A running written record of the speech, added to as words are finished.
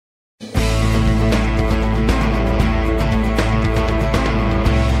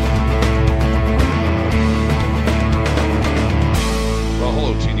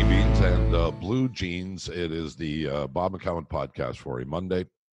Genes. It is the Bob McCowan podcast for a Monday.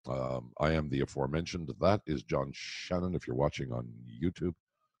 I am the aforementioned. That is John Shannon, if you're watching on YouTube.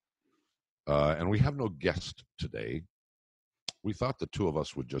 And we have no guest today. We thought the two of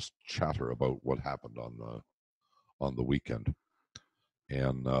us would just chatter about what happened on the weekend.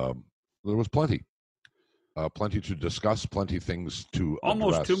 And there was plenty to discuss, plenty things to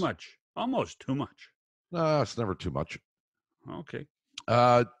Almost address. too much. Almost too much. No, it's never too much. Okay.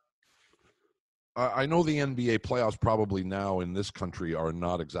 I know the NBA playoffs probably now in this country are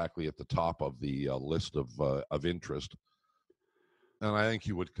not exactly at the top of the list of interest. And I think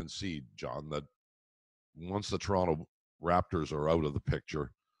you would concede, John, that once the Toronto Raptors are out of the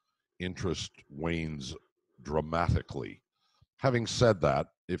picture, interest wanes dramatically. Having said that,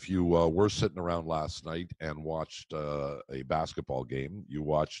 if you were sitting around last night and watched a basketball game, you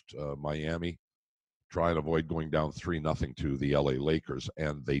watched Miami try and avoid going down 3-0 to the LA Lakers,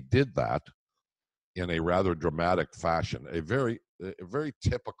 and they did that in a rather dramatic fashion, a very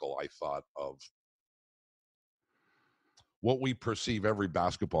typical, I thought, of what we perceive every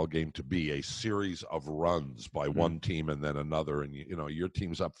basketball game to be, a series of runs by one team and then another. And, you know, your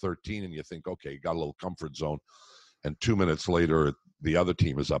team's up 13 and you think, okay, got a little comfort zone. And 2 minutes later, the other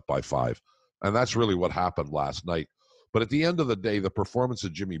team is up by 5. And that's really what happened last night. But at the end of the day, the performance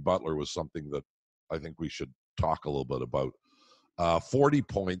of Jimmy Butler was something that I think we should talk a little bit about. 40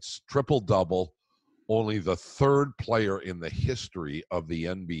 points, triple-double, only the third player in the history of the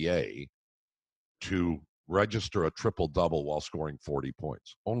NBA to register a triple-double while scoring 40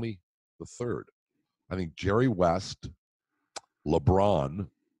 points. Only the third. I think Jerry West, LeBron,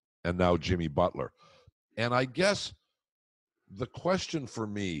 and now Jimmy Butler. And I guess the question for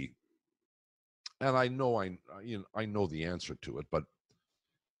me, and I know the answer to it, but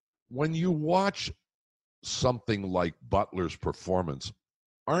when you watch something like Butler's performance,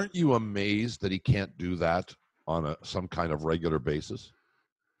 aren't you amazed that he can't do that on some kind of regular basis?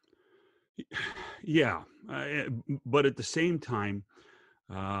 Yeah, but at the same time,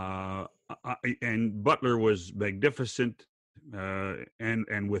 and Butler was magnificent,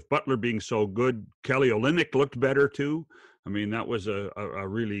 and with Butler being so good, Kelly Olynyk looked better too. I mean, that was a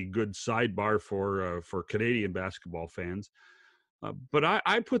really good sidebar for Canadian basketball fans. But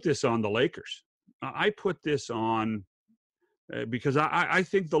I put this on the Lakers. I put this on because I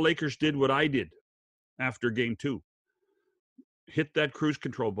think the Lakers did what I did after Game 2. Hit that cruise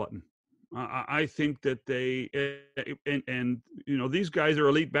control button. I think that they and you know, these guys are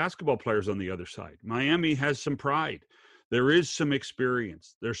elite basketball players on the other side. Miami has some pride. There is some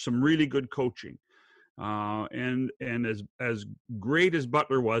experience. There's some really good coaching. And as great as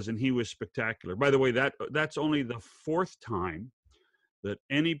Butler was, and he was spectacular. By the way, that's only the fourth time that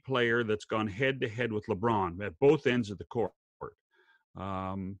any player that's gone head to head with LeBron at both ends of the court,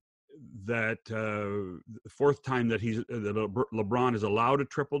 the fourth time that LeBron is allowed a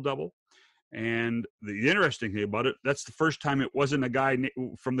triple double. And the interesting thing about it, that's the first time it wasn't a guy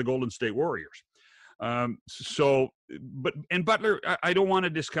from the Golden State Warriors. But Butler, I don't want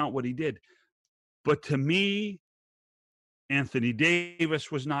to discount what he did, but to me, Anthony Davis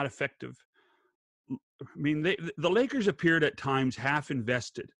was not effective. I mean, the Lakers appeared at times half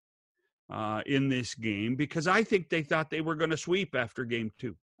invested in this game because I think they thought they were going to sweep after Game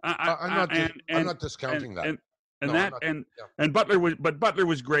 2. I'm not discounting that. And Butler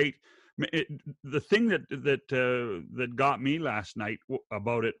was great. The thing that got me last night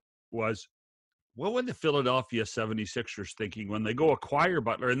about it was, what were the Philadelphia 76ers thinking when they go acquire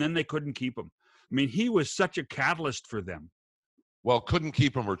Butler and then they couldn't keep him? I mean, he was such a catalyst for them. Well, couldn't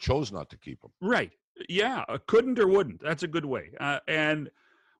keep him or chose not to keep him. Right. Yeah, couldn't or wouldn't. That's a good way. And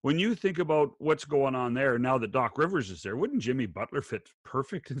when you think about what's going on there, now that Doc Rivers is there, wouldn't Jimmy Butler fit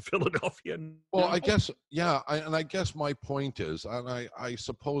perfect in Philadelphia? Well, I guess, yeah. I guess my point is, and I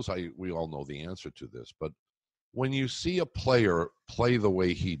suppose we all know the answer to this, but when you see a player play the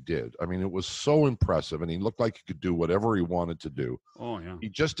way he did, I mean, it was so impressive, and he looked like he could do whatever he wanted to do. Oh, yeah. He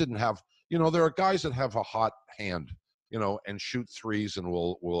just didn't have, you know, there are guys that have a hot hand, you know, and shoot threes and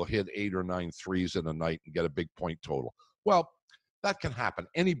will hit 8 or 9 threes in a night and get a big point total. Well, that can happen.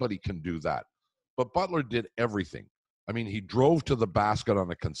 Anybody can do that. But Butler did everything. I mean, he drove to the basket on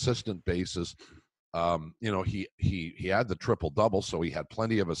a consistent basis. You know, he had the triple-double, so he had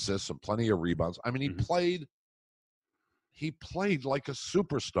plenty of assists and plenty of rebounds. I mean, he played like a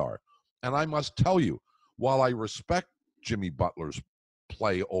superstar. And I must tell you, while I respect Jimmy Butler's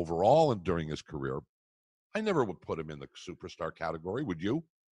play overall and during his career, I never would put him in the superstar category. Would you?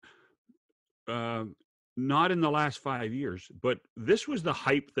 Not in the last 5 years, but this was the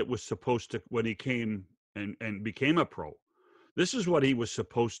hype that was supposed to, when he came and became a pro. This is what he was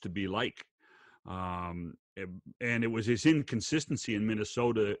supposed to be like. And it was his inconsistency in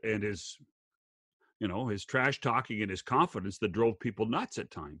Minnesota and his trash talking and his confidence that drove people nuts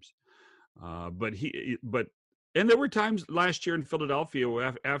at times. And there were times last year in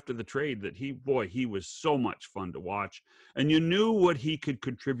Philadelphia after the trade that he was so much fun to watch, and you knew what he could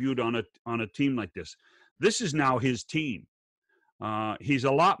contribute on a team like this. This is now his team. He's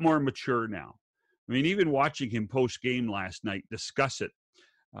a lot more mature now. I mean, even watching him post game last night discuss it,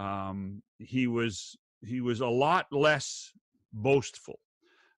 he was a lot less boastful,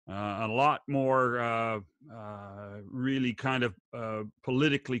 a lot more really kind of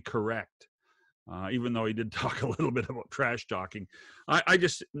politically correct. Even though he did talk a little bit about trash talking, I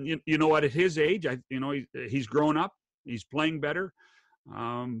just at his age, he's grown up, he's playing better,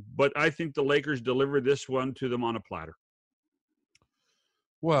 but I think the Lakers delivered this one to them on a platter.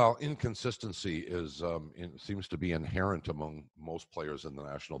 Well, inconsistency seems to be inherent among most players in the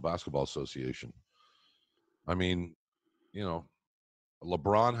National Basketball Association. I mean,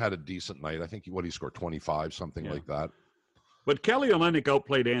 LeBron had a decent night. I think he scored 25, something like that. But Kelly Olynyk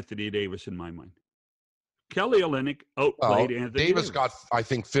outplayed Anthony Davis in my mind. Kelly Olynyk outplayed Anthony Davis. Got, I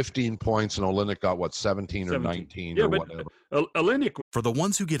think, 15 points, and Olynyk got, 17 or 19 or whatever. Olynyk. For the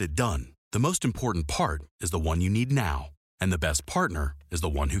ones who get it done, the most important part is the one you need now. And the best partner is the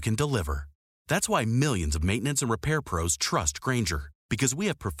one who can deliver. That's why millions of maintenance and repair pros trust Grainger, because we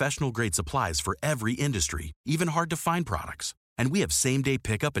have professional-grade supplies for every industry, even hard-to-find products. And we have same-day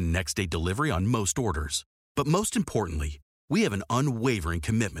pickup and next-day delivery on most orders. But most importantly, we have an unwavering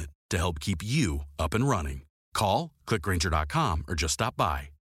commitment to help keep you up and running. Call, click Grainger.com, or just stop by.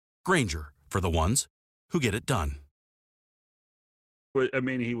 Grainger, for the ones who get it done. I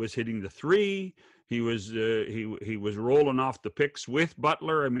mean, he was hitting the three. He was he was rolling off the picks with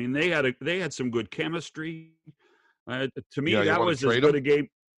Butler. I mean, they had some good chemistry. To me, that was as good a game.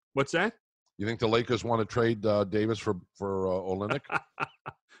 What's that? You think the Lakers want to trade Davis for Olynyk?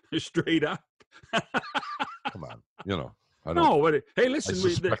 Straight up. Come on, I don't. No, but hey, listen. I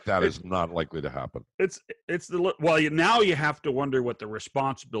suspect that is not likely to happen. Now you have to wonder what the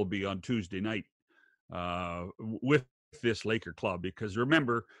response will be on Tuesday night with this Laker club, because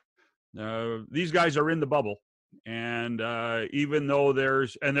remember, these guys are in the bubble, and even though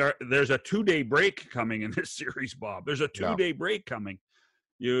there's a 2-day break coming in this series, Bob. There's a 2-day break coming.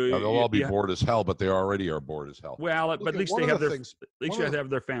 They'll all be bored as hell, but they already are bored as hell. Well, but at least they have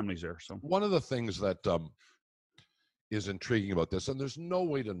their families there. So one of the things that is intriguing about this, and there's no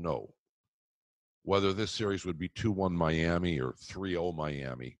way to know whether this series would be 2-1 Miami or 3-0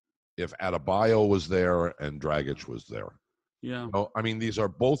 Miami if Adebayo was there and Dragic was there. Yeah. I mean, these are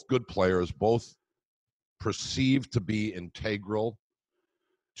both good players, both perceived to be integral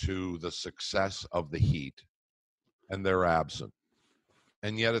to the success of the Heat, and they're absent.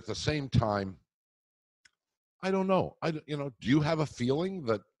 And yet at the same time, I don't know. Do you have a feeling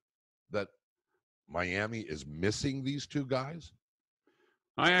that Miami is missing these two guys?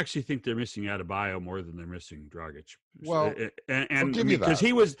 I actually think they're missing Adebayo more than they're missing Dragic. Well, and because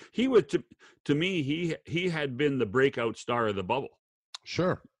he was to me, he had been the breakout star of the bubble.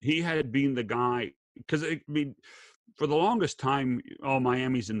 Sure, he had been the guy, because for the longest time,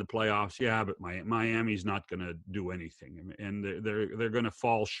 Miami's in the playoffs. Yeah, but Miami's not going to do anything, and they're going to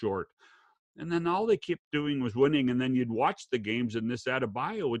fall short. And then all they kept doing was winning, and then you'd watch the games, and this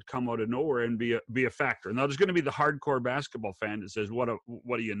Adebayo would come out of nowhere and be a factor. Now, there's going to be the hardcore basketball fan that says, "What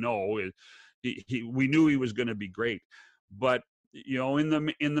do you know? We knew he was going to be great," but in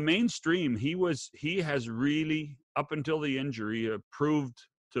the mainstream, he has really, up until the injury, proved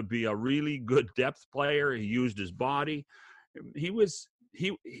to be a really good depth player. He used his body. To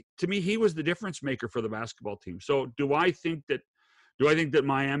me, he was the difference maker for the basketball team. So do I think that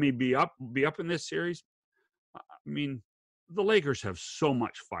Miami be up in this series? I mean, the Lakers have so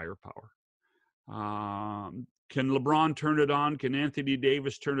much firepower. Can LeBron turn it on? Can Anthony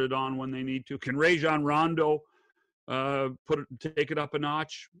Davis turn it on when they need to? Can Rajon Rondo take it up a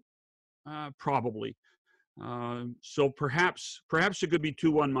notch? Probably. So perhaps it could be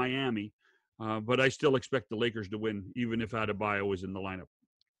 2-1 Miami, but I still expect the Lakers to win, even if Adebayo is in the lineup.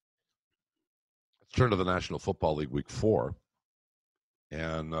 Let's turn to the National Football League Week 4.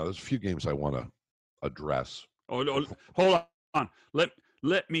 And there's a few games I want to address. Oh, hold on.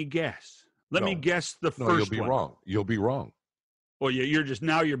 Let me guess. Let me guess the first one. You'll be wrong. You'll be wrong. Well, you're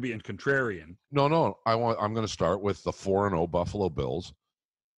being contrarian. No. I'm going to start with the 4-0 Buffalo Bills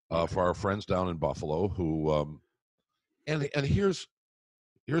for our friends down in Buffalo who and here's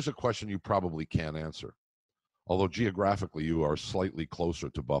a question you probably can't answer. Although geographically you are slightly closer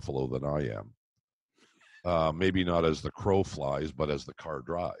to Buffalo than I am. Maybe not as the crow flies, but as the car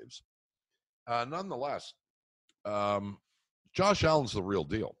drives. Nonetheless, Josh Allen's the real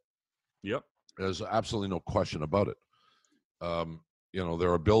deal. Yep. There's absolutely no question about it.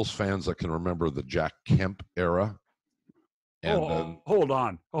 There are Bills fans that can remember the Jack Kemp era. And hold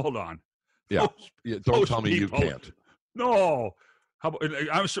on. Yeah, don't tell me you can't. No. How about,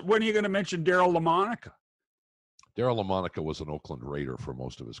 when are you going to mention Daryl LaMonica? Daryl LaMonica was an Oakland Raider for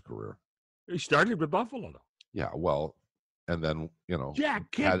most of his career. He started with Buffalo, though. Yeah, well, and then, Jack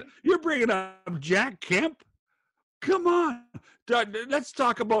Kemp. You're bringing up Jack Kemp? Come on. Let's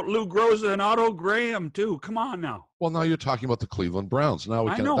talk about Lou Groza and Otto Graham, too. Come on now. Well, now you're talking about the Cleveland Browns. Now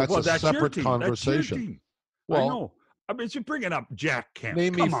we can. That's a separate conversation. That's your team. Well, I know. I mean, you're bringing up Jack Kemp.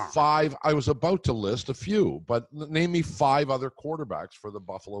 Name me 5. I was about to list a few, but name me 5 other quarterbacks for the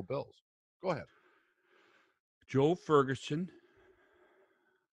Buffalo Bills. Go ahead. Joe Ferguson.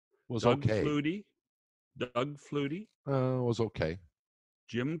 Was Doug okay. Doug Flutie. Was okay.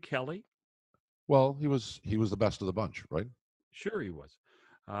 Jim Kelly. Well, he was the best of the bunch, right? Sure, he was.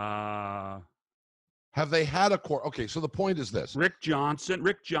 Have they had a core? Okay, so the point is this: Rick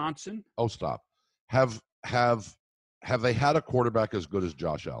Johnson. Oh, stop. Have they had a quarterback as good as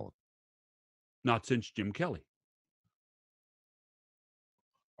Josh Allen? Not since Jim Kelly.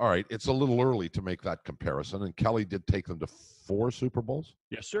 All right, it's a little early to make that comparison, and Kelly did take them to 4 Super Bowls.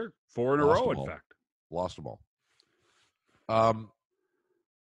 Yes, sir. 4 in a row, in fact. Lost them all.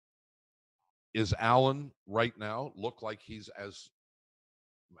 Is Allen right now look like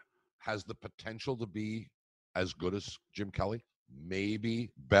has the potential to be as good as Jim Kelly?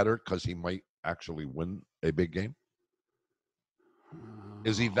 Maybe better because he might actually win a big game.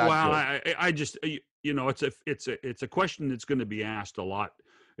 Is he that good? Well, I just it's a question that's going to be asked a lot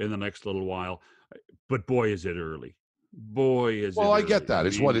in the next little while. But boy, is it early. Boy, is it early. Well, I get that.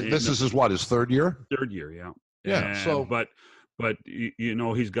 It's this is his third year? Third year, yeah. Yeah. So but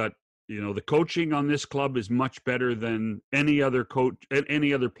he's got the coaching on this club is much better than any other coach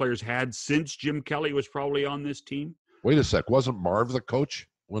any other players had since Jim Kelly was probably on this team. Wait a sec. Wasn't Marv the coach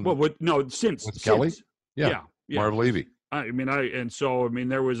since Kelly? Yeah. Yeah. Marv Levy. There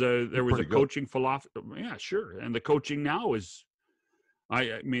was a coaching philosophy. Yeah, sure. And the coaching now is,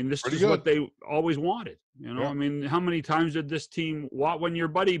 this is what they always wanted. Yeah. I mean, how many times did this team, when your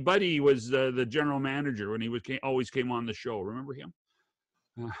buddy was the general manager, when he always came on the show? Remember him?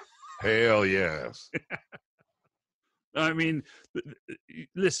 Hell yes. I mean,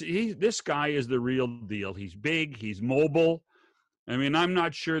 listen, this guy is the real deal. He's big. He's mobile. I mean, I'm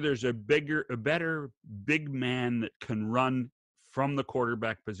not sure there's a better big man that can run from the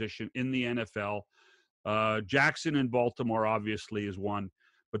quarterback position in the NFL. Jackson in Baltimore obviously is one,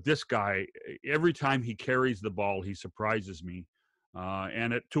 but this guy, every time he carries the ball, he surprises me.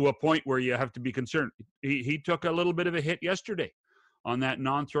 To a point where you have to be concerned. He took a little bit of a hit yesterday on that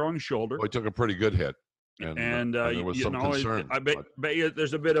non-throwing shoulder. Well, he took a pretty good hit. And there was some concern. I bet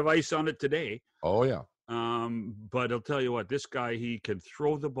there's a bit of ice on it today. Oh, yeah. But I'll tell you what, this guy, he can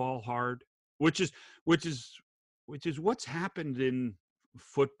throw the ball hard, which is what's happened in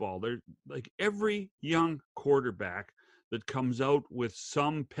football. They're like every young quarterback that comes out with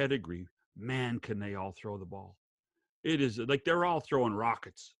some pedigree, man, can they all throw the ball. It is like they're all throwing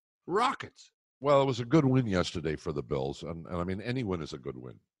rockets. Well, it was a good win yesterday for the Bills. And I mean, any win is a good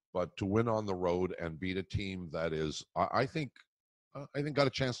win. But to win on the road and beat a team that is, I think got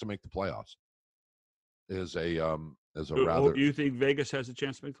a chance to make the playoffs. Is a rather. Do you think Vegas has a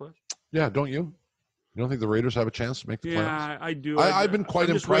chance to make the playoffs? Yeah, don't you? You don't think the Raiders have a chance to make the playoffs? Yeah, I do. I've been quite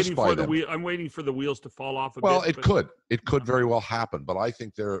impressed by them. I'm waiting for the wheels to fall off a bit. Well, it could very well happen, but I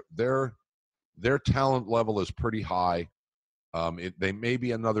think their talent level is pretty high. They may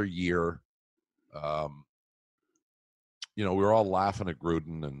be another year. We were all laughing at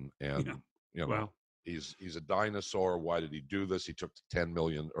Gruden and he's a dinosaur. Why did he do this? He took the $10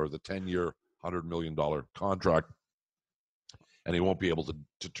 million or the 10-year, $100 million contract, and he won't be able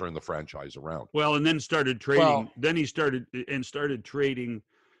to turn the franchise around. Well, and then started trading. Then he started trading,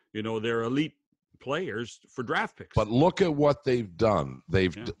 their elite players for draft picks. But look at what they've done.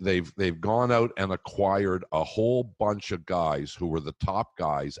 They've gone out and acquired a whole bunch of guys who were the top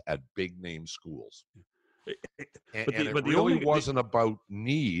guys at big name schools. And it really wasn't about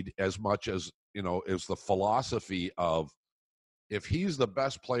need as much as is the philosophy of, if he's the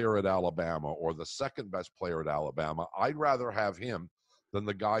best player at Alabama or the second best player at Alabama, I'd rather have him than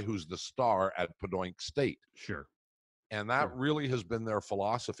the guy who's the star at Padoink State. Sure. And that really has been their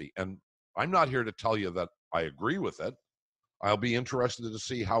philosophy. And I'm not here to tell you that I agree with it. I'll be interested to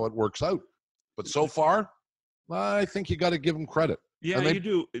see how it works out. But so far, I think you got to give them credit. Yeah, you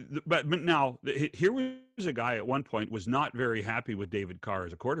do. But now, here was a guy at one point was not very happy with David Carr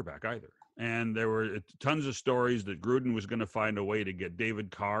as a quarterback either. And there were tons of stories that Gruden was going to find a way to get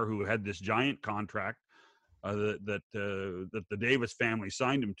David Carr, who had this giant contract that the Davis family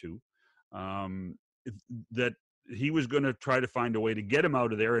signed him to, that he was going to try to find a way to get him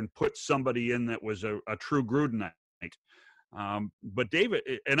out of there and put somebody in that was a true Grudenite. But David,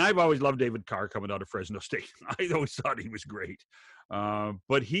 and I've always loved David Carr coming out of Fresno State. I always thought he was great.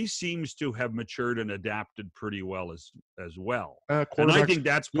 But he seems to have matured and adapted pretty well as well. And I think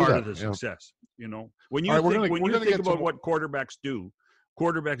that's part of the success. You know, when you think about what quarterbacks do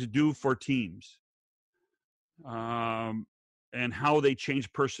for teams, and how they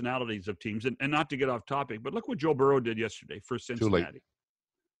change personalities of teams. And not to get off topic, but look what Joe Burrow did yesterday for Cincinnati.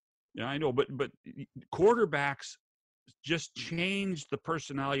 Yeah, I know, but quarterbacks just change the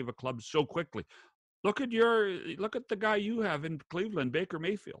personality of a club so quickly. Look at the guy you have in Cleveland, Baker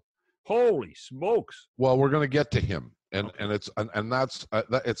Mayfield. Holy smokes! Well, we're going to get to him, and that's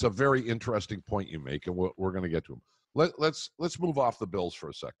it's a very interesting point you make, and we're going to get to him. Let's move off the Bills for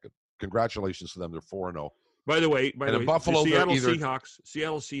a second. Congratulations to them; they're 4-0. By the way, Buffalo, the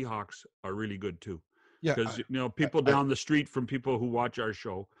Seattle Seahawks are really good too. Yeah, because people down the street from people who watch our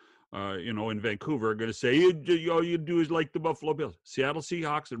show, in Vancouver, are going to say all you do is like the Buffalo Bills. Seattle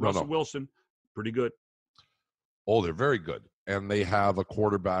Seahawks and Russell Wilson, pretty good. Oh, they're very good, and they have a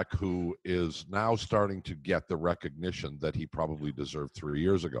quarterback who is now starting to get the recognition that he probably deserved 3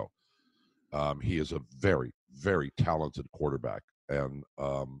 years ago. He is a very, very talented quarterback, and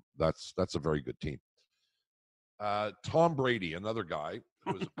that's a very good team. Tom Brady, another guy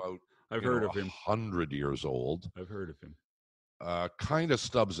who is about I've heard of him. 100 years old. I've heard of him. Kind of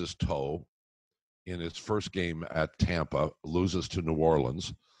stubs his toe in his first game at Tampa, loses to New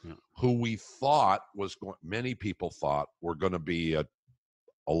Orleans, who we thought many people thought were going to be a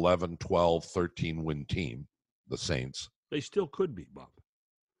 11, 12, 13 win team, the Saints. They still could be, Bob.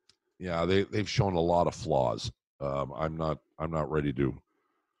 Yeah, they've shown a lot of flaws. I'm not ready to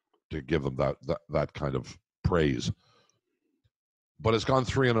give them that kind of praise. But it's gone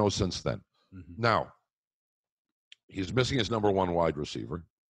 3-0 since then. Mm-hmm. Now, he's missing his number one wide receiver,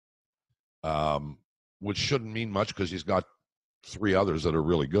 which shouldn't mean much because he's got three others that are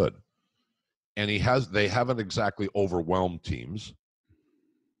really good. And they haven't exactly overwhelmed teams,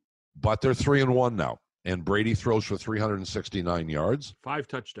 but they're 3-1 now. And Brady throws for 369 yards. 5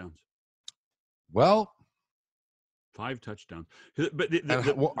 touchdowns. Well, 5 touchdowns. But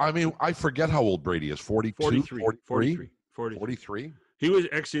I forget how old Brady is. 42? 43. He was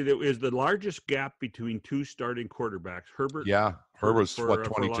actually, there is the largest gap between two starting quarterbacks. Herbert's what,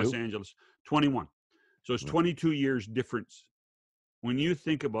 22? For Los Angeles, 21. So it's 22 years difference. When you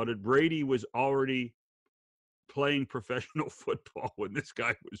think about it, Brady was already playing professional football when this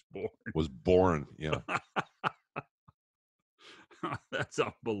guy was born. Yeah. That's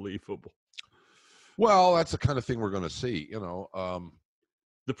unbelievable. Well, that's the kind of thing we're going to see,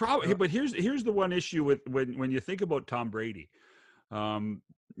 The problem, but here's the one issue with when you think about Tom Brady. The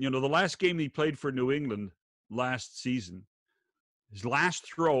last game he played for New England last season, his last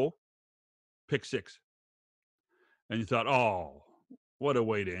throw, pick 6. And you thought, oh, what a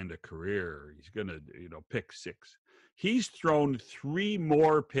way to end a career. He's going to, pick 6. He's thrown 3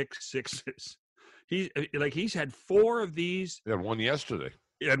 more pick 6s. He's had 4 of these. He had one yesterday.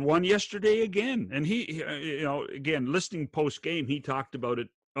 He had one yesterday again. And he again, listening post-game, he talked about it,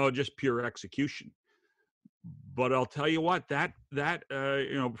 just pure execution. But I'll tell you what, that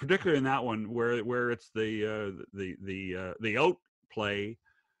particularly in that one where it's the out play,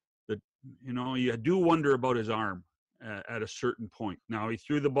 that you do wonder about his arm at a certain point. Now he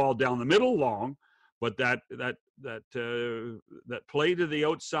threw the ball down the middle long, but that play to the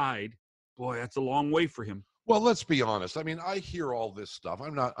outside, boy, that's a long way for him. Well, let's be honest. I mean, I hear all this stuff.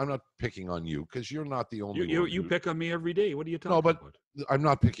 I'm not picking on you because you're not the only one. You pick on me every day. What are you talking about? No, but I'm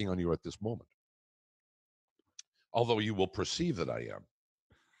not picking on you at this moment. Although you will perceive that I am.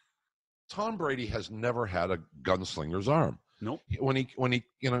 Tom Brady has never had a gunslinger's arm. Nope. When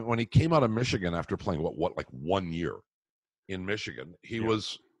he came out of Michigan after playing like 1 year in Michigan, he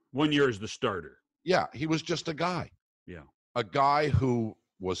was 1 year as the starter. Yeah, he was just a guy. Yeah. A guy who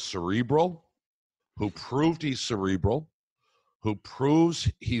was cerebral, who proved he's cerebral, who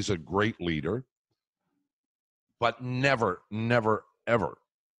proves he's a great leader, but never, ever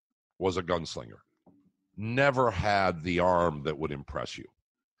was a gunslinger. Never had the arm that would impress you.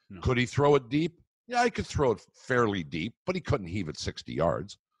 No. Could he throw it deep? Yeah, he could throw it fairly deep, but he couldn't heave it 60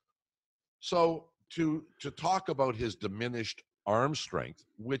 yards. So to talk about his diminished arm strength,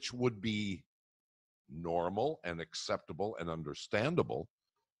 which would be normal and acceptable and understandable,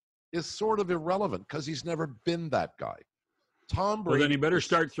 is sort of irrelevant because he's never been that guy. Tom Well, Brady then he better is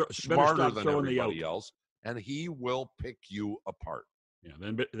start smarter than throwing the out. everybody else, and he will pick you apart. Yeah,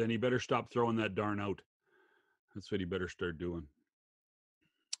 then he better stop throwing that darn out. That's what he better start doing.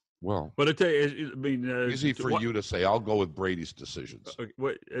 Well, but I tell you, I mean, easy for you to say. I'll go with Brady's decisions,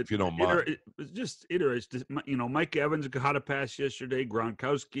 if you don't mind. It's just interesting. You know, Mike Evans caught a pass yesterday.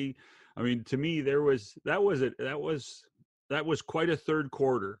 Gronkowski. I mean, to me, that was quite a third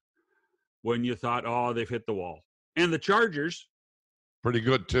quarter when you thought, oh, they've hit the wall. And the Chargers, pretty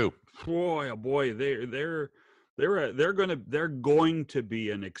good too. Boy, oh boy, they're going to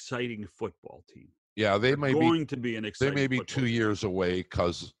be an exciting football team. Yeah, they may be 2 years away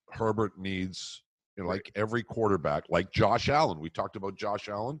because Herbert needs, like every quarterback, like Josh Allen. We talked about Josh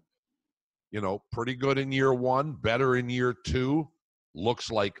Allen. Pretty good in year one, better in year two,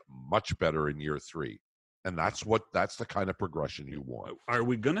 looks like much better in year three. And that's the kind of progression you want. Are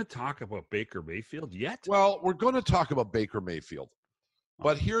we going to talk about Baker Mayfield yet? Well, we're going to talk about Baker Mayfield.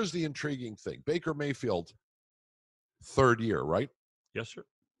 But here's the intriguing thing. Baker Mayfield, third year, right? Yes, sir.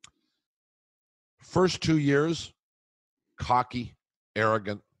 First 2 years, cocky,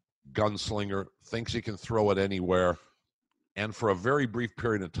 arrogant, gunslinger, thinks he can throw it anywhere. And for a very brief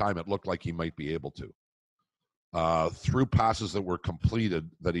period of time, it looked like he might be able to. Threw passes that were completed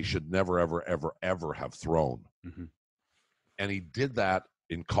that he should never, ever, ever, ever have thrown. Mm-hmm. And he did that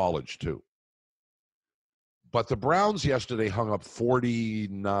in college, too. But the Browns yesterday hung up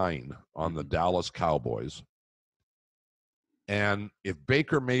 49 on the Dallas Cowboys. And if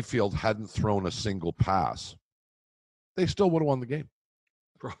Baker Mayfield hadn't thrown a single pass, they still would have won the game.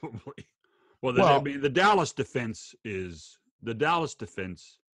 Probably. Well, I mean, the Dallas defense.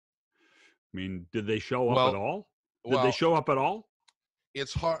 I mean, did they show up at all? Did they show up at all?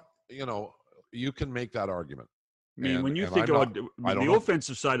 It's hard. You can make that argument. I mean, when you think about the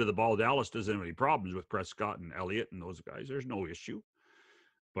offensive side of the ball, Dallas doesn't have any problems with Prescott and Elliott and those guys. There's no issue.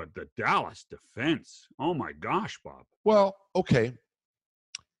 But the Dallas defense, oh my gosh, Bob. Well, okay.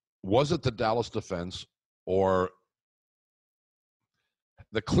 Was it the Dallas defense or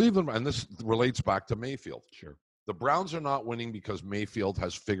the Cleveland? And this relates back to Mayfield. Sure. The Browns are not winning because Mayfield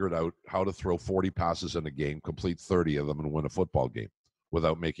has figured out how to throw 40 passes in a game, complete 30 of them, and win a football game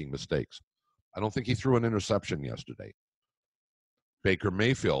without making mistakes. I don't think he threw an interception yesterday. Baker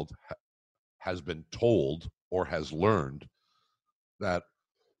Mayfield has been told or has learned that,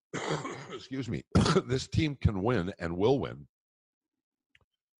 excuse me, this team can win and will win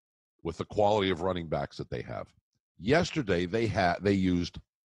with the quality of running backs that they have. Yesterday, they used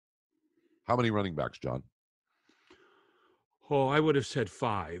how many running backs, John? Oh, I would have said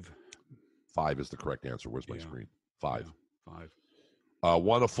 5. 5 is the correct answer. Where's my screen? 5. Yeah, 5.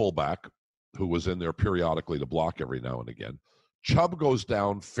 One a fullback who was in there periodically to block every now and again. Chubb goes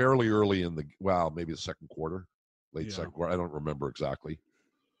down fairly early in maybe the second quarter, second quarter. I don't remember exactly.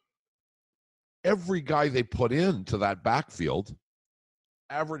 Every guy they put into that backfield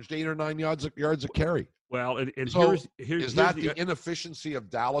averaged 8 or 9 yards a carry. Well, is that the inefficiency of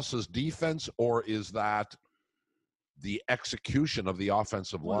Dallas's defense, or is that the execution of the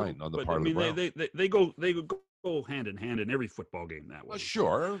offensive line on the part of the Browns? They go hand in hand in every football game that way. Well,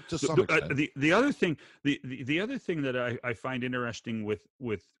 sure, to some extent. The other thing, the other thing that I find interesting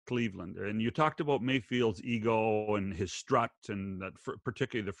with Cleveland, and you talked about Mayfield's ego and his strut, and that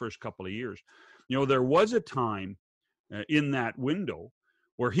particularly the first couple of years. There was a time in that window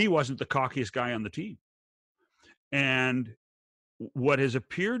where he wasn't the cockiest guy on the team, and what has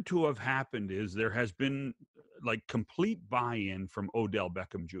appeared to have happened is there has been like complete buy-in from Odell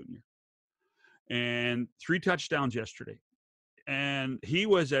Beckham Jr. and 3 touchdowns yesterday. And he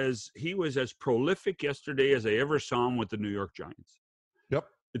was as prolific yesterday as I ever saw him with the New York Giants. Yep.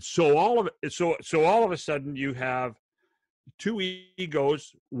 So all of a sudden you have 2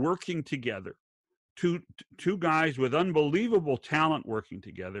 egos working together, two guys with unbelievable talent working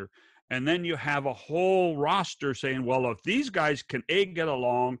together. And then you have a whole roster saying, well, if these guys can A, get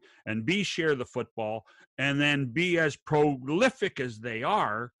along, and B, share the football, and then be as prolific as they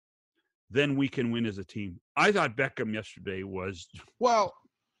are, then we can win as a team. I thought Beckham yesterday was... Well,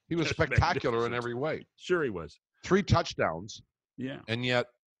 he was spectacular in every way. Sure he was. 3 touchdowns. Yeah. And yet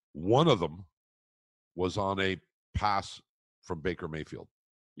one of them was on a pass from Baker Mayfield.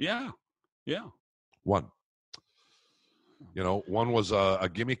 Yeah. Yeah. One. One was a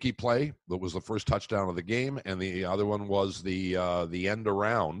gimmicky play that was the first touchdown of the game, and the other one was the end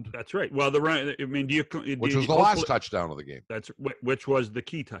around. That's right. Well, which was the last touchdown of the game. Which was the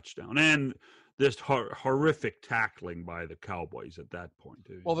key touchdown, and this horrific tackling by the Cowboys at that point.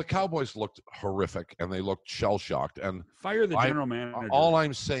 Well, the Cowboys looked horrific, and they looked shell shocked. And fire the general manager. All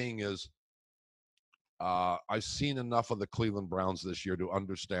I'm saying is, I've seen enough of the Cleveland Browns this year to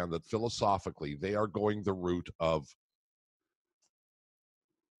understand that philosophically they are going the route of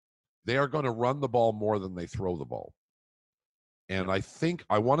they are going to run the ball more than they throw the ball. And I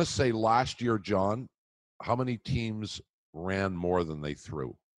want to say last year, John, how many teams ran more than they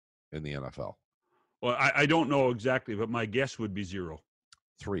threw in the NFL? Well, I don't know exactly, but my guess would be 0.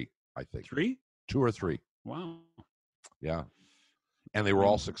 3, I think. 3? 2 or 3. Wow. Yeah. And they were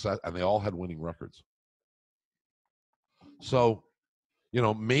all success, and they all had winning records. So,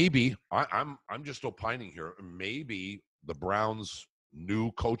 maybe I'm just opining here. Maybe the Browns'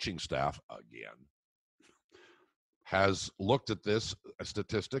 new coaching staff again has looked at this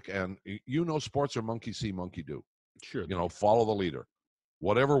statistic, and sports are monkey see, monkey do. Sure. Follow the leader.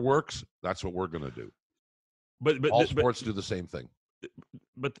 Whatever works, that's what we're going to do. But all sports do the same thing.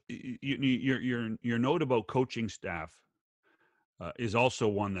 But your note about coaching staff is also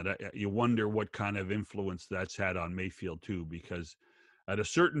one that you wonder what kind of influence that's had on Mayfield too, because at a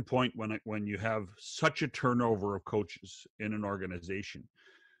certain point when you have such a turnover of coaches in an organization,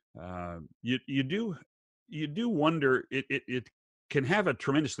 you do wonder it can have a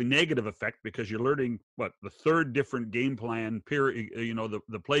tremendously negative effect because you're learning the third different game plan period,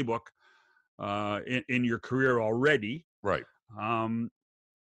 the playbook in your career already. Right.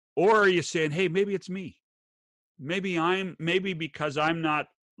 Or are you saying, hey, maybe it's me. Maybe because I'm not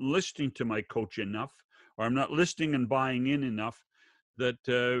listening to my coach enough, or I'm not listening and buying in enough, that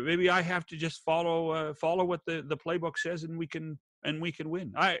maybe I have to just follow what the playbook says, and we can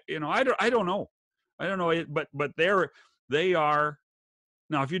win. I don't know. But they are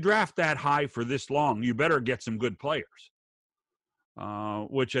now. If you draft that high for this long, you better get some good players,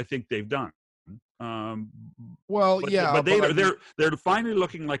 which I think they've done. But they're finally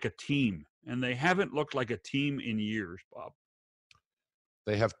looking like a team, and they haven't looked like a team in years, Bob.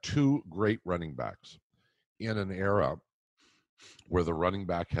 They have 2 great running backs in an era where the running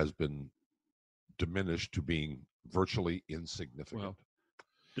back has been diminished to being virtually insignificant. Well,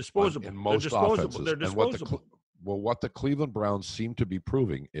 disposable. In most offenses. They're disposable. And what the Cleveland Browns seem to be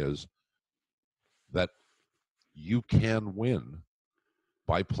proving is that you can win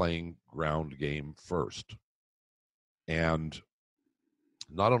by playing ground game first. And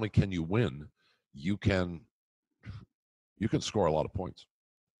not only can you win, you can score a lot of points.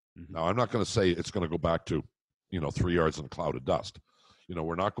 Mm-hmm. Now, I'm not going to say it's going to go back to, 3 yards in a cloud of dust.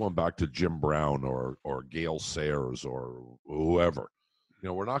 We're not going back to Jim Brown or Gale Sayers or whoever.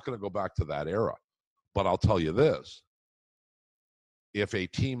 We're not going to go back to that era. But I'll tell you this. If a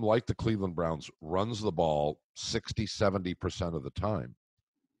team like the Cleveland Browns runs the ball 60, 70% of the time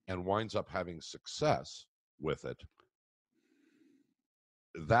and winds up having success with it,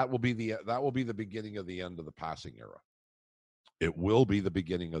 that will be the beginning of the end of the passing era. It will be the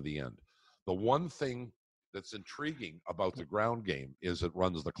beginning of the end. The one thing that's intriguing about the ground game is it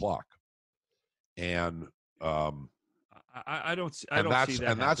runs the clock, and I don't see that.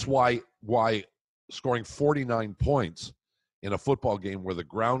 And that's why scoring 49 points in a football game where the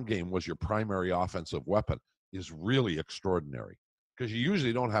ground game was your primary offensive weapon is really extraordinary, because you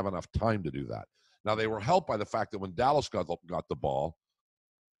usually don't have enough time to do that. Now, they were helped by the fact that when Dallas got the ball,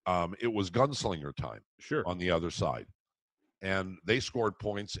 it was gunslinger time. Sure. On the other side, and they scored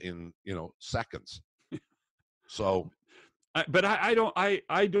points in seconds. So, but I don't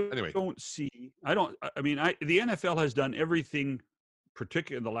Anyway. see. The NFL has done everything,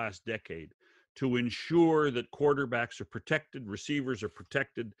 particularly in the last decade, to ensure that quarterbacks are protected, receivers are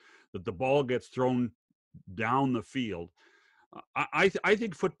protected, that the ball gets thrown down the field. I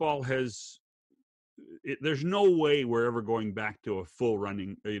think football has. There's no way we're ever going back to a full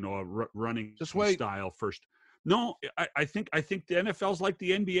running, running style first. No, I think the NFL's like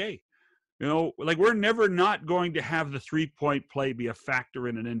the NBA. We're never not going to have the 3-point play be a factor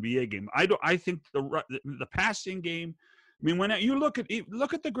in an NBA game. I think the passing game. When you look at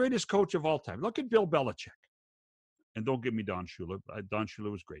the greatest coach of all time, look at Bill Belichick, and don't give me Don Shula. Don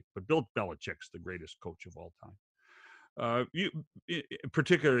Shula was great, but Bill Belichick's the greatest coach of all time.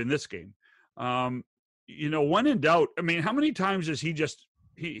 Particularly in this game. When in doubt, how many times has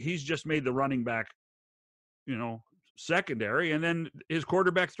he's just made the running back, secondary, and then his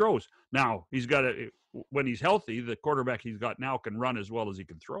quarterback throws. Now when he's healthy, the quarterback he's got now can run as well as he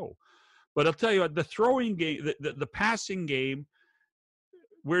can throw. But I'll tell you what, the throwing game, the passing game,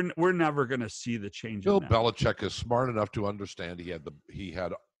 we're never going to see the change. Bill Belichick is smart enough to understand he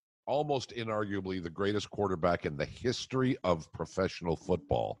had almost inarguably the greatest quarterback in the history of professional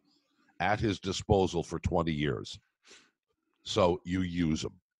football at his disposal for 20 years. So you use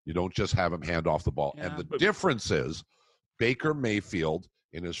him. You don't just have him hand off the ball. Yeah, and the difference is Baker Mayfield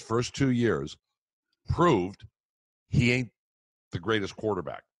in his first 2 years proved he ain't the greatest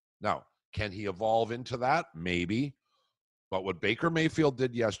quarterback. Now, can he evolve into that? Maybe. But what Baker Mayfield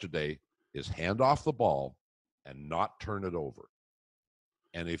did yesterday is hand off the ball and not turn it over.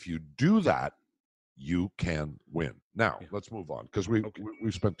 And if you do that, you can win. Now, let's move on because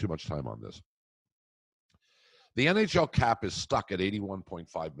we've spent too much time on this. The NHL cap is stuck at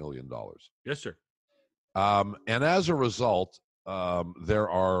 $81.5 million. Yes, sir. And as a result, there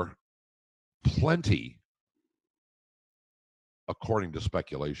are plenty, according to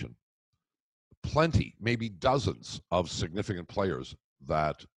speculation, maybe dozens of significant players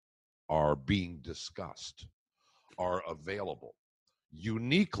that are being discussed, are available,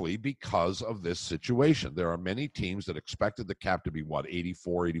 uniquely because of this situation. There are many teams that expected the cap to be,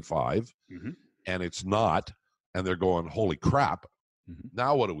 84, 85, and it's not, and they're going, holy crap,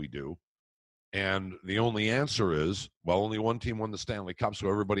 now what do we do? And the only answer is, well, only one team won the Stanley Cup, so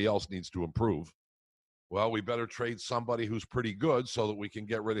everybody else needs to improve. Well, we better trade somebody who's pretty good so that we can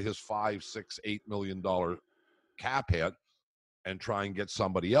get rid of his $5, $6, $8 million cap hit and try and get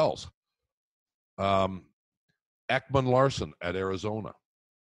somebody else. Ekman Larson at Arizona.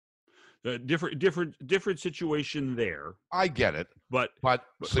 Different situation there. I get it, but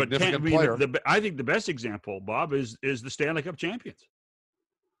significant but player. I think the best example, Bob, is the Stanley Cup champions.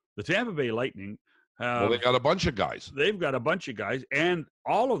 The Tampa Bay Lightning. They got a bunch of guys. They've got a bunch of guys, and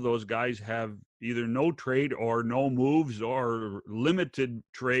all of those guys have either no trade or no moves or limited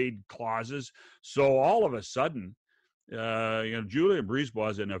trade clauses. So all of a sudden, Julien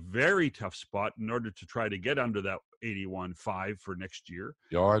BriseBois is in a very tough spot in order to try to get under that 81.5 for next year.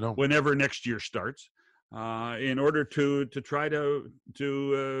 Yeah, I know. Whenever next year starts, in order to try to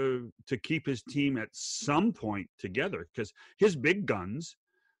keep his team at some point together, because his big guns.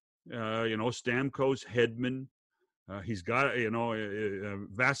 Stamkos, Hedman, he's got,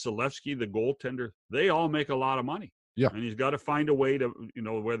 Vasilevsky, the goaltender, they all make a lot of money. Yeah. And he's got to find a way to,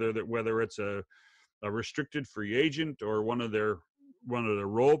 whether it's a restricted free agent or one of the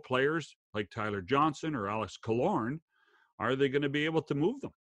role players like Tyler Johnson or Alex Killorn, are they going to be able to move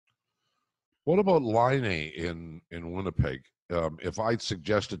them? What about Laine in Winnipeg? If I'd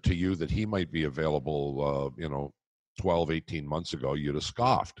suggested to you that he might be available, 12, 18 months ago, you'd have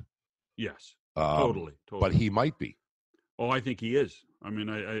scoffed. Yes, totally. But he might be. Oh, I think he is. I mean,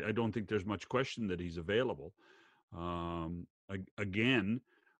 I don't think there's much question that he's available. Again,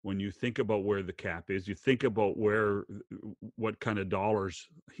 when you think about where the cap is, you think about what kind of dollars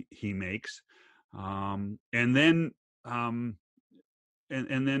he makes, and then the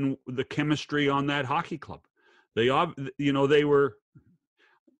chemistry on that hockey club. They were,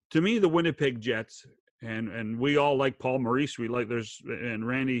 to me, the Winnipeg Jets. And we all like Paul Maurice. And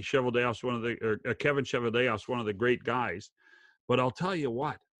Randy Cheveldayoff's Kevin Cheveldayoff's one of the great guys. But I'll tell you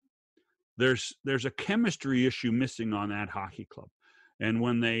what, there's a chemistry issue missing on that hockey club. And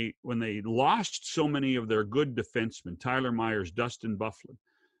when they lost so many of their good defensemen, Tyler Myers, Dustin Byfuglien,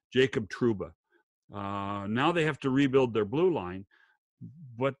 Jacob Trouba, now they have to rebuild their blue line.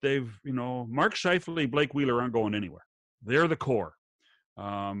 But Mark Scheifele, Blake Wheeler aren't going anywhere. They're the core.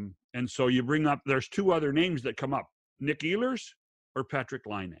 And so you bring up, there's two other names that come up, Nick Ehlers or Patrick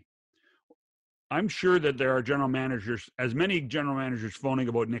Laine. I'm sure that there are as many general managers phoning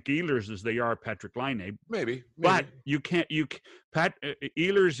about Nick Ehlers as they are Patrick Laine. Maybe. But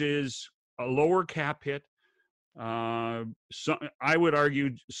Ehlers is a lower cap hit. I would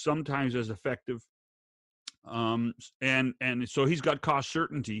argue sometimes as effective. And so he's got cost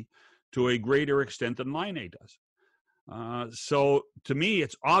certainty to a greater extent than Laine does. So to me,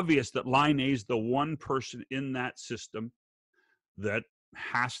 it's obvious that Laine is the one person in that system that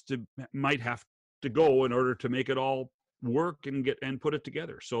might have to go in order to make it all work and put it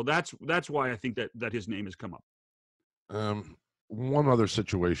together. So that's why I think that his name has come up. One other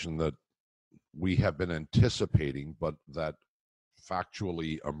situation that we have been anticipating, but that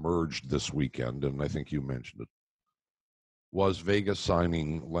factually emerged this weekend, and I think you mentioned it, was Vegas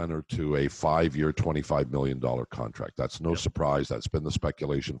signing Leonard to a 5-year, $25 million contract. That's no surprise. That's been the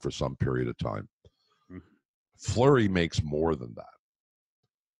speculation for some period of time. Fleury makes more than that.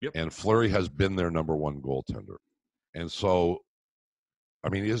 Yep. And Fleury has been their number one goaltender. And so, I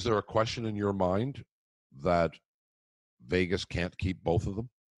mean, is there a question in your mind that Vegas can't keep both of them?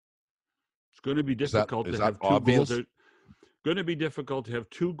 It's going to be difficult to have two goaltenders. Going to be difficult to have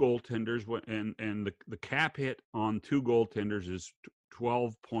two goaltenders, and the cap hit on two goaltenders is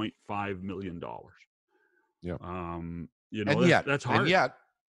 $12.5 million. Yeah. That's hard.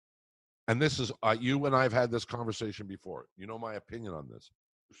 And this is you and I've had this conversation before. You know my opinion on this.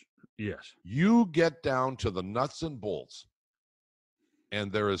 Yes. You get down to the nuts and bolts,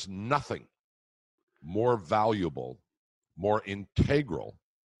 and there is nothing more valuable, more integral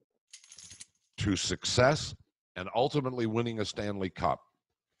to success and ultimately winning a Stanley Cup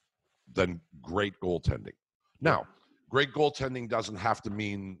than great goaltending. Now, great goaltending doesn't have to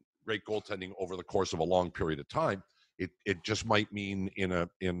mean great goaltending over the course of a long period of time. It just might mean at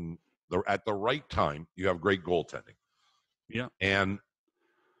the right time you have great goaltending. Yeah. And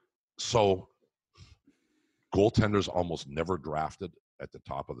so goaltenders almost never drafted at the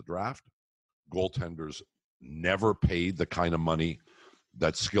top of the draft. Goaltenders never paid the kind of money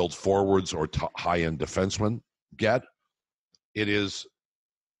that skilled forwards or high-end defensemen get. It is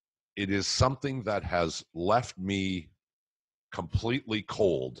something that has left me completely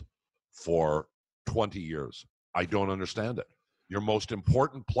cold for 20 years. I don't understand it. Your most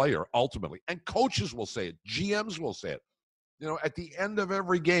important player, ultimately, and coaches will say it, GMs will say it. You know, at the end of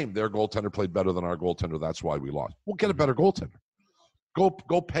every game, their goaltender played better than our goaltender. That's why we lost. We'll get a better goaltender.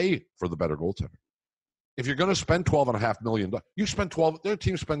 Go pay for the better goaltender. If you're going to spend $12.5 million, you spend their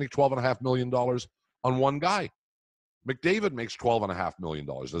team's spending $12.5 million on one guy. McDavid makes $12.5 million,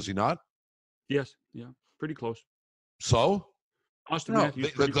 does he not? Yes. Yeah. Pretty close. So, Austin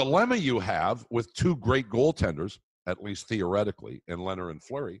Matthews. The dilemma you have with two great goaltenders, at least theoretically, in Leonard and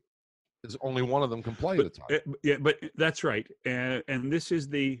Fleury, is only one of them can play at a time. But that's right, and this is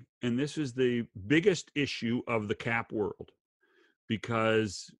the biggest issue of the cap world,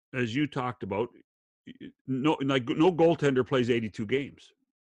 because as you talked about, no goaltender plays 82 games.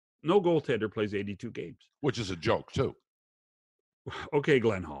 No goaltender plays 82 games, which is a joke too. Okay,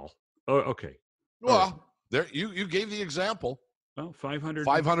 Glenn Hall. Oh, okay. Well, right. There you gave the example. Well,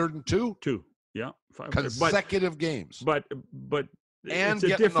 502. Yeah, consecutive games. But and it's a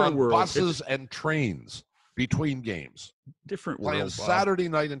getting different on world. Buses and trains between games. Different playing world. Saturday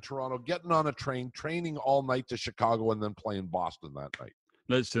night in Toronto, getting on a train, training all night to Chicago, and then playing Boston that night.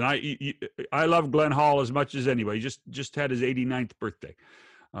 Listen, I love Glenn Hall as much as anybody. Just had his 89th birthday.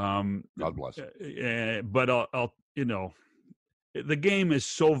 God bless. But I'll the game is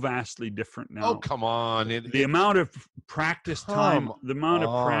so vastly different now. Oh, come on. The amount of practice time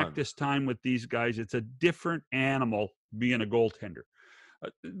with these guys, it's a different animal being a goaltender.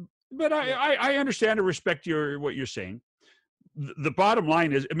 But I understand and respect what you're saying. The bottom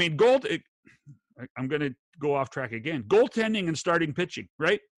line is, I mean, I'm going to go off track again. Goaltending and starting pitching,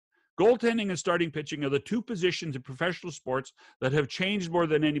 right? Goaltending and starting pitching are the two positions in professional sports that have changed more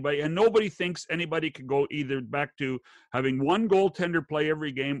than anybody, and nobody thinks anybody can go either back to having one goaltender play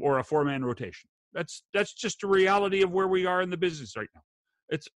every game or a four-man rotation. That's just a reality of where we are in the business right now.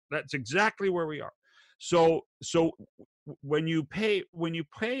 That's exactly where we are. So when you pay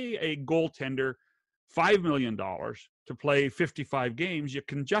a goaltender $5 million to play 55 games, you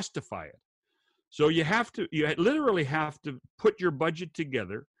can justify it. So you literally have to put your budget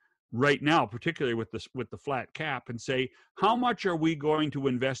together right now, particularly with the flat cap, and say, how much are we going to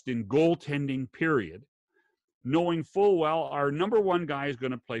invest in goaltending, period, knowing full well our number one guy is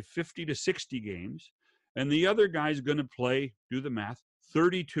going to play 50 to 60 games, and the other guy is going to play, do the math,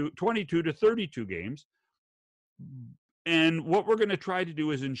 22 to 32 games. And what we're going to try to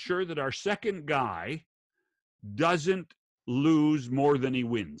do is ensure that our second guy doesn't lose more than he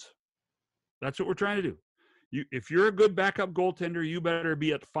wins. That's what we're trying to do. If you're a good backup goaltender, you better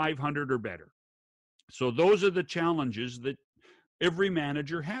be at 500 or better. So those are the challenges that every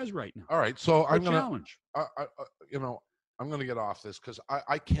manager has right now. All right, so I'm going challenge. I'm going to get off this because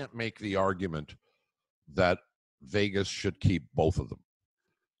I can't make the argument that Vegas should keep both of them.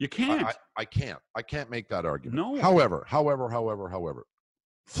 You can't. I can't. I can't make that argument. No. However,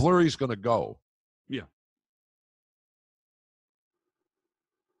 Fleury's going to go. Yeah.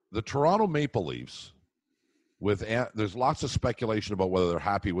 The Toronto Maple Leafs, there's lots of speculation about whether they're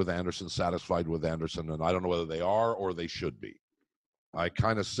happy with Anderson, satisfied with Anderson, and I don't know whether they are or they should be. I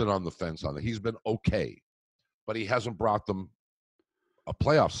kind of sit on the fence on it. He's been okay, but he hasn't brought them a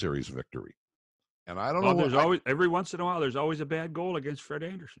playoff series victory. And I don't know. Every once in a while, there's always a bad goal against Fred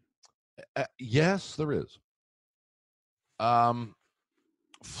Anderson. Yes, there is.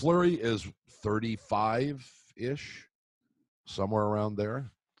 Fleury is 35-ish, somewhere around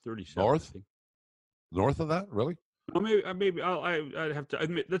there. 37. North of that, really? Well, maybe I'd have to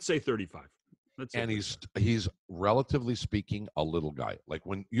admit. Let's say 35. He's relatively speaking a little guy. Like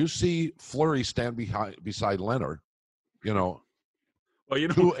when you see Fleury stand beside Leonard, two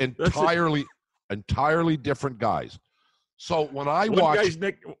entirely different guys. So when I watch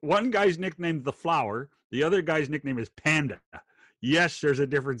one guy's nicknamed the Flower, the other guy's nickname is Panda. Yes, there's a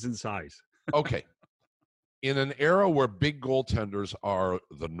difference in size. Okay. In an era where big goaltenders are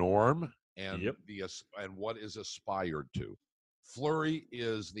the norm and and what is aspired to, Fleury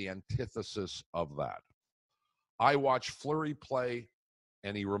is the antithesis of that. I watch Fleury play,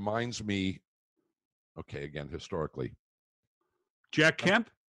 and he reminds me, okay, again, historically, Jack Kemp?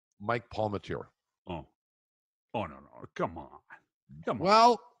 Mike Palmateer. Oh, no. Come on.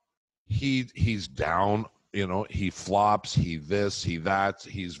 Well, he's down, he flops, he this, he that.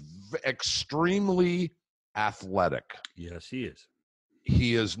 He's extremely athletic. Yes, he is.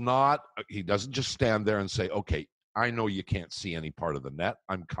 He doesn't just stand there and say, okay, I know you can't see any part of the net.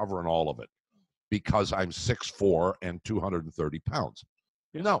 I'm covering all of it because I'm 6'4" and 230 pounds.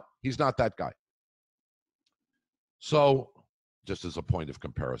 Yeah. No, he's not that guy. So, just as a point of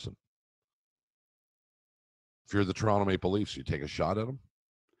comparison, if you're the Toronto Maple Leafs, you take a shot at him?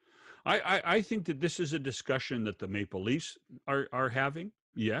 I think that this is a discussion that the Maple Leafs are having.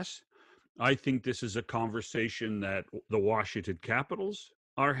 Yes. I think this is a conversation that the Washington Capitals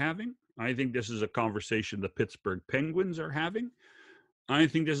are having. I think this is a conversation the Pittsburgh Penguins are having. I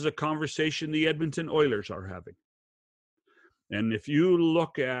think this is a conversation the Edmonton Oilers are having. And if you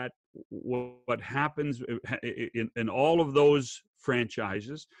look at what happens in all of those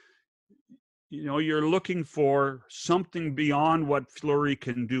franchises, you're looking for something beyond what Fleury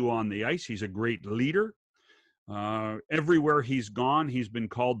can do on the ice. He's a great leader. Everywhere he's gone, he's been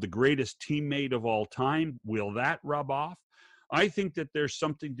called the greatest teammate of all time. Will that rub off? I think that there's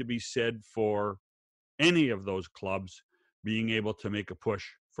something to be said for any of those clubs being able to make a push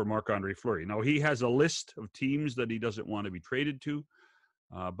for Marc-Andre Fleury. Now, he has a list of teams that he doesn't want to be traded to.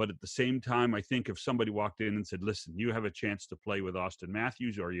 But at the same time, I think if somebody walked in and said, listen, you have a chance to play with Austin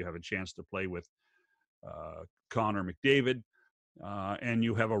Matthews, or you have a chance to play with Connor McDavid, and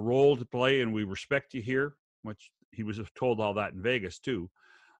you have a role to play and we respect you here, which he was told all that in Vegas too.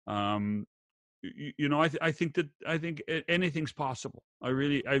 I think anything's possible. I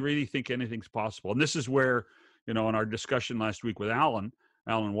really think anything's possible. And this is where, in our discussion last week with Alan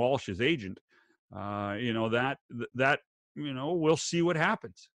Walsh, his agent, we'll see what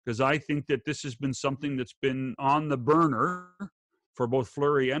happens, because I think that this has been something that's been on the burner for both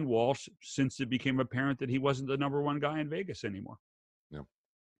Fleury and Walsh since it became apparent that he wasn't the number one guy in Vegas anymore. Yeah.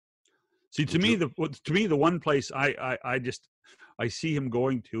 See, to me, the one place I see him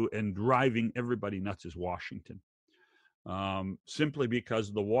going to and driving everybody nuts is Washington, simply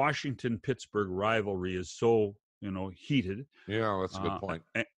because the Washington-Pittsburgh rivalry is so heated. Yeah, that's a good point.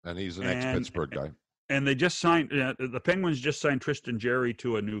 And he's an ex-Pittsburgh guy. And they just signed, the Penguins just signed Tristan Jarry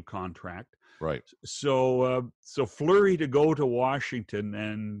to a new contract. Right. So Fleury to go to Washington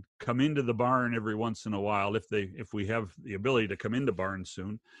and come into the barn every once in a while, if we have the ability to come into barn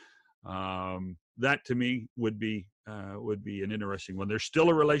soon, that to me would be an interesting one. There's still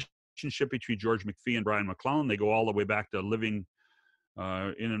a relationship between George McPhee and Brian McClellan. They go all the way back to living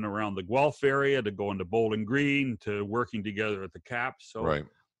in and around the Guelph area, to going to Bowling Green, to working together at the Caps. So right.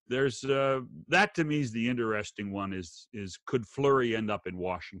 There's that to me is the interesting one. Is could Fleury end up in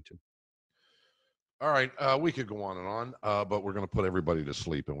Washington? All right, we could go on and on, but we're going to put everybody to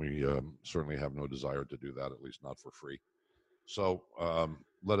sleep, and we certainly have no desire to do that, at least not for free. So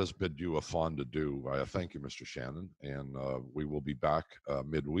let us bid you a fond adieu. Thank you, Mr. Shannon, and we will be back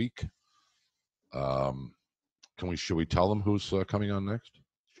midweek. Should we tell them who's coming on next?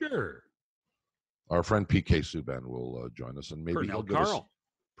 Sure. Our friend PK Subban will join us, and maybe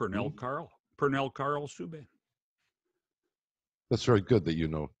Pernell Carl Subban. That's very good that you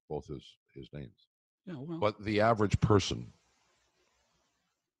know both his names. Yeah, well. But the average person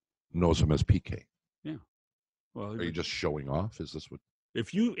knows him as PK. Yeah. Well, are you just showing off? Is this what?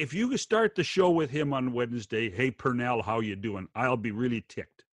 If you start the show with him on Wednesday, hey Pernell, how you doing? I'll be really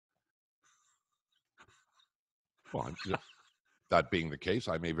ticked. Well, that being the case,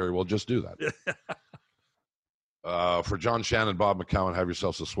 I may very well just do that. For John Shannon, Bob McCowan, have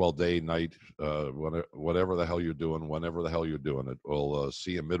yourselves a swell day, night, whatever the hell you're doing, whenever the hell you're doing it. We'll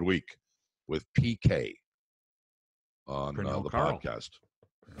see you midweek with PK on the podcast.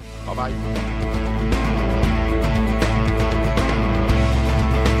 Bye-bye.